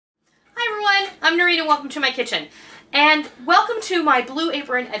I'm Noreen and welcome to my kitchen. And welcome to my Blue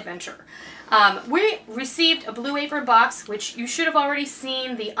Apron adventure. We received a Blue Apron box, which you should have already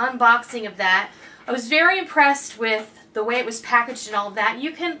seen the unboxing of that. I was very impressed with the way it was packaged and all of that.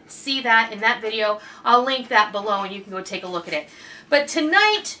 You can see that in that video. I'll link that below and you can go take a look at it. But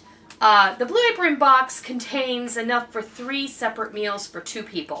tonight, the Blue Apron box contains enough for 3 separate meals for 2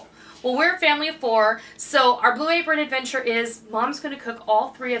 people. Well, we're a family of 4, so our Blue Apron adventure is Mom's going to cook all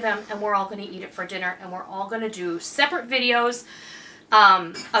 3 of them and we're all going to eat it for dinner, and we're all going to do separate videos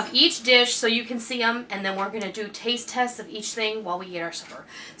of each dish so you can see them, and then we're going to do taste tests of each thing while we eat our supper.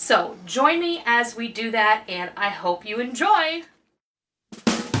 So join me as we do that, and I hope you enjoy.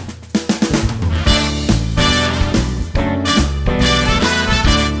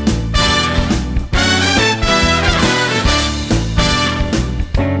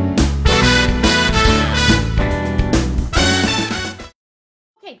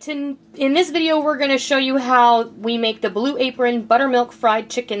 In this video, we're going to show you how we make the Blue Apron Buttermilk Fried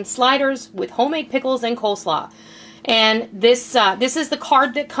Chicken Sliders with homemade pickles and coleslaw. And this is the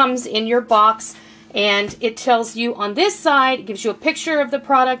card that comes in your box, and it tells you on this side, it gives you a picture of the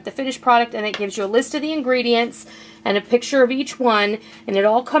product, the finished product, and it gives you a list of the ingredients and a picture of each one, and it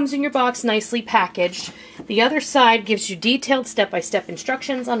all comes in your box nicely packaged. The other side gives you detailed step-by-step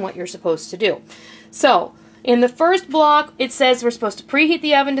instructions on what you're supposed to do. So, in the first block, it says we're supposed to preheat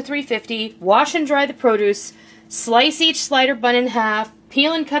the oven to 350, wash and dry the produce, slice each slider bun in half,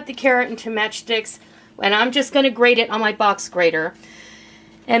 peel and cut the carrot into matchsticks, and I'm just going to grate it on my box grater.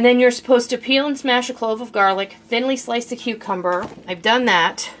 And then you're supposed to peel and smash a clove of garlic, thinly slice the cucumber, I've done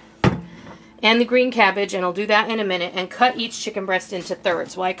that, and the green cabbage, and I'll do that in a minute, and cut each chicken breast into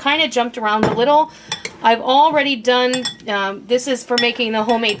thirds. Well, I kind of jumped around a little. I've already done, this is for making the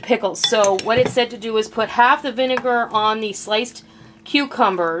homemade pickles. So what it said to do is put half the vinegar on the sliced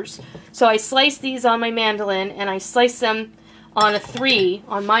cucumbers. So I sliced these on my mandolin, and I sliced them on a 3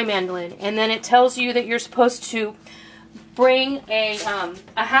 on my mandolin. And then it tells you that you're supposed to bring a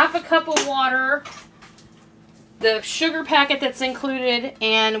half a cup of water, the sugar packet that's included,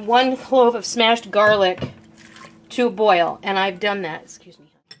 and 1 clove of smashed garlic to a boil. And I've done that. Excuse me.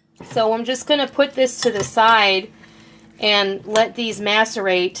 So I'm just going to put this to the side and let these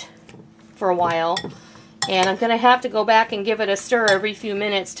macerate for a while. And I'm going to have to go back and give it a stir every few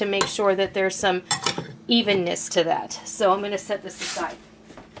minutes to make sure that there's some evenness to that. So I'm going to set this aside.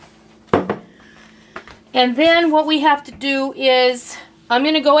 And then what we have to do is I'm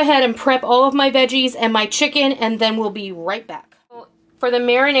going to go ahead and prep all of my veggies and my chicken, and then we'll be right back. For the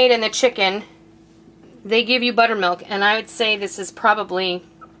marinade and the chicken, they give you buttermilk, and I would say this is probably,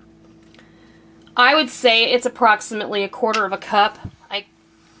 I would say it's approximately 1/4 cup.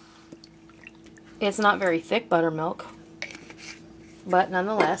 It's not very thick buttermilk, but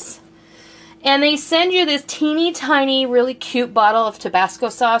nonetheless. And they send you this teeny tiny, really cute bottle of Tabasco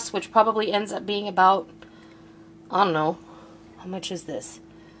sauce, which probably ends up being about, I don't know, how much is this?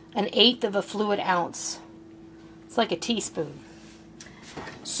 1/8 of a fluid ounce. It's like a teaspoon.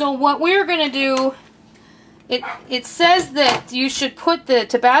 So what we're going to do, it says that you should put the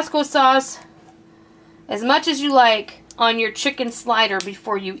Tabasco sauce as much as you like on your chicken slider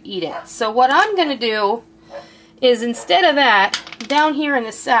before you eat it. So what I'm going to do is, instead of that, down here in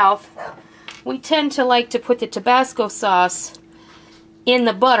the South, we tend to like to put the Tabasco sauce in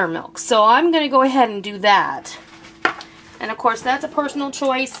the buttermilk. So I'm going to go ahead and do that. And of course, that's a personal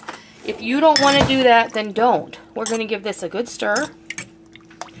choice. If you don't want to do that, then don't. We're going to give this a good stir.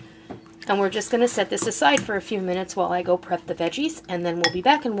 And we're just going to set this aside for a few minutes while I go prep the veggies. And then we'll be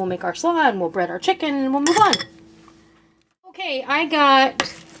back and we'll make our slaw and we'll bread our chicken and we'll move on. Okay, I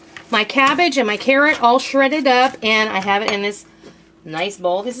got my cabbage and my carrot all shredded up, and I have it in this nice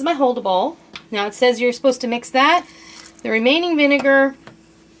bowl. This is my holder bowl. Now it says you're supposed to mix that, the remaining vinegar,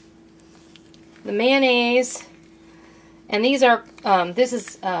 the mayonnaise, and these are, this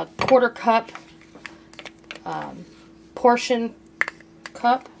is a 1/4 cup portion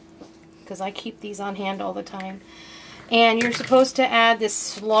cup, because I keep these on hand all the time. And you're supposed to add this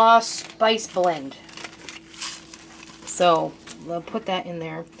slaw spice blend. So we'll put that in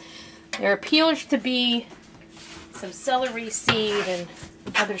there. There appears to be some celery seed and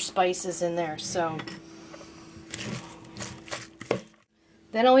other spices in there. So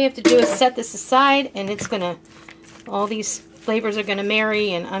then all we have to do is set this aside, and it's gonna, all these flavors are gonna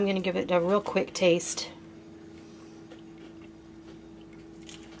marry, and I'm gonna give it a real quick taste.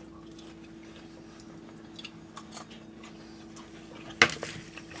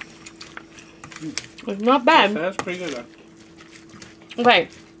 It's not bad. That's pretty good. Okay,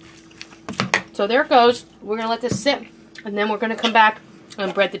 so there it goes. We're going to let this sit, and then we're going to come back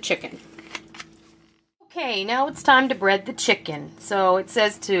and bread the chicken. Okay, now it's time to bread the chicken. So it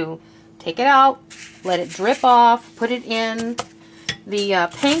says to take it out, let it drip off, put it in the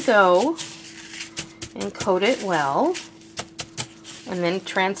panko and coat it well, and then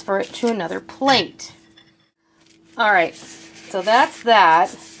transfer it to another plate. Alright, so that's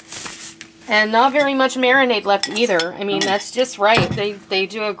that. And not very much marinade left either. I mean, that's just right. They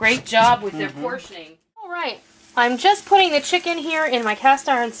do a great job with their portioning. Alright, I'm just putting the chicken here in my cast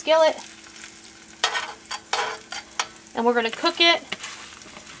iron skillet. And we're going to cook it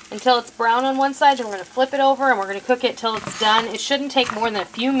until it's brown on one side. Then we're going to flip it over and we're going to cook it till it's done. It shouldn't take more than a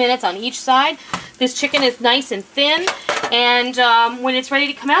few minutes on each side. This chicken is nice and thin. And when it's ready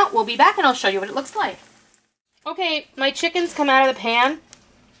to come out, we'll be back and I'll show you what it looks like. Okay, my chicken's come out of the pan.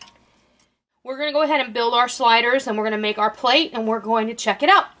 We're going to go ahead and build our sliders and we're going to make our plate and we're going to check it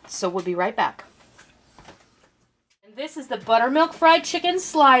out. So we'll be right back. And this is the buttermilk fried chicken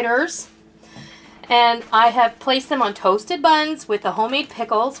sliders. And I have placed them on toasted buns with the homemade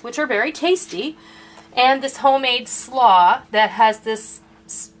pickles, which are very tasty, and this homemade slaw that has this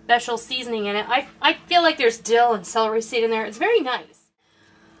special seasoning in it. I feel like there's dill and celery seed in there. It's very nice.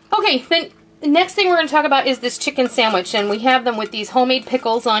 Okay, then the next thing we're going to talk about is this chicken sandwich, and we have them with these homemade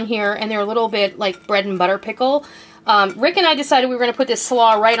pickles on here, and they're a little bit like bread and butter pickle. Rick and I decided we were going to put this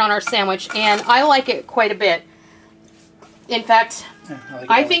slaw right on our sandwich, and I like it quite a bit. In fact,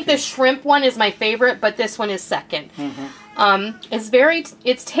 I think the shrimp one is my favorite, but this one is second.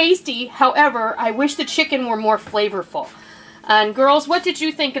 It's tasty. However, I wish the chicken were more flavorful. And girls, what did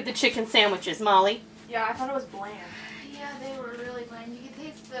you think of the chicken sandwiches, Molly? Yeah, I thought it was bland. Yeah, they were really bland. You could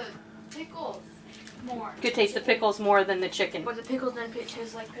taste the pickles more. You could taste the pickles more than the chicken. But the pickles didn't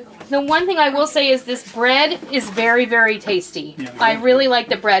taste like pickles. The one thing I will say is this bread is very, very tasty. Yeah, I really like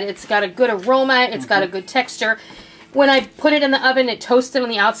the bread. It's got a good aroma. It's got a good texture. When I put it in the oven, it toasted on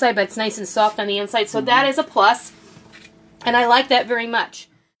the outside, but it's nice and soft on the inside. So that is a plus, and I like that very much.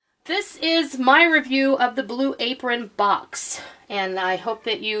 This is my review of the Blue Apron box, and I hope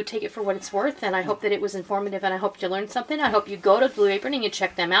that you take it for what it's worth, and I hope that it was informative, and I hope you learned something. I hope you go to Blue Apron and you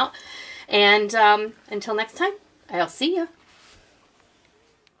check them out. And until next time, I'll see you.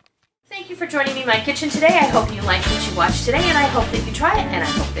 Thank you for joining me in my kitchen today. I hope you liked what you watched today, and I hope that you try it, and I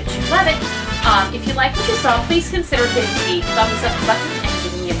hope that you love it. If you like what you saw, please consider hitting the thumbs up button and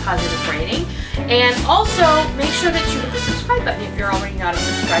giving me a positive rating. And also, make sure that you hit the subscribe button if you're already not a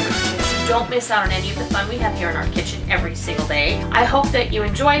subscriber so that you don't miss out on any of the fun we have here in our kitchen every single day. I hope that you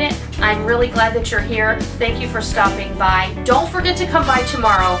enjoyed it. I'm really glad that you're here. Thank you for stopping by. Don't forget to come by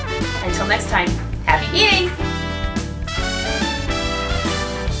tomorrow. Until next time, happy eating!